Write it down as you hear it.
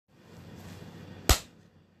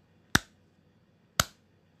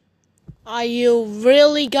Are you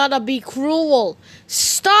really gonna be cruel?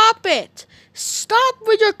 Stop it! Stop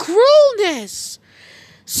with your cruelness!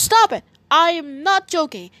 Stop it! I am not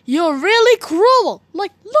joking. You're really cruel.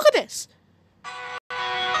 Like, look at this.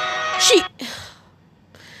 She,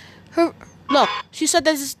 her, look. She said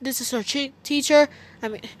this is her teacher. I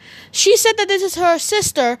mean, she said that this is her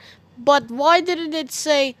sister. But why didn't it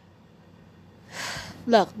say?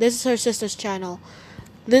 Look, this is her sister's channel.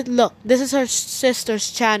 Look, this is her sister's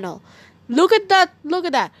channel. Look at that. Look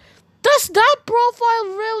at that. Does that profile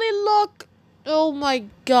really look? Oh my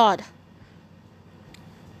god.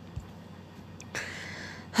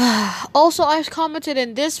 Also, I commented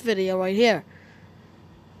in this video right here.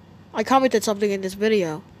 I commented something in this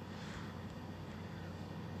video.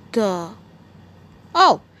 Duh.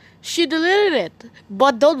 Oh, she deleted it.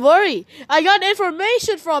 But don't worry, I got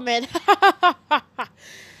information from it.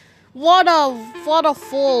 What a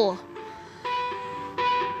fool.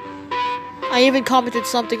 I even commented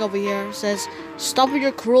something over here. It says, stop with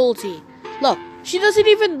your cruelty. Look, she doesn't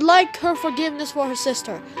even like her forgiveness for her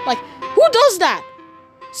sister. Like, who does that?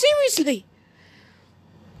 Seriously.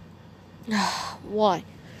 Why?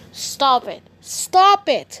 Stop it. Stop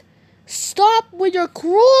it. Stop with your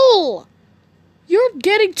cruel. You're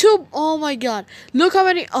getting too... Oh my god. Look how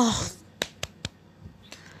many... Oh.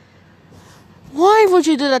 Why would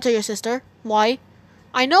you do that to your sister? Why?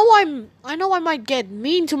 I know I might get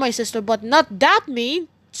mean to my sister, but not that mean.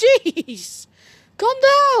 Jeez. Calm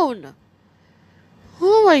down.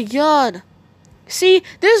 Oh my god. See,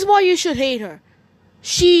 this is why you should hate her.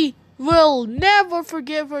 She will never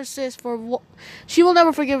forgive her sis for what... She will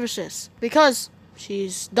never forgive her sis. Because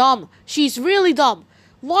she's dumb. She's really dumb.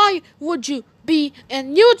 Why would you be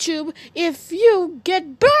in YouTube if you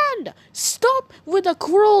get banned? Stop with the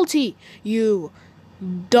cruelty, you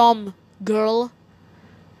dumb girl.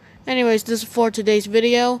 Anyways, this is for today's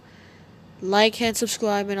video. Like and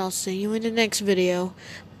subscribe, and I'll see you in the next video.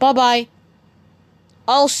 Bye-bye.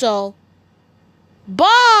 Also,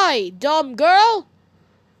 bye, dumb girl.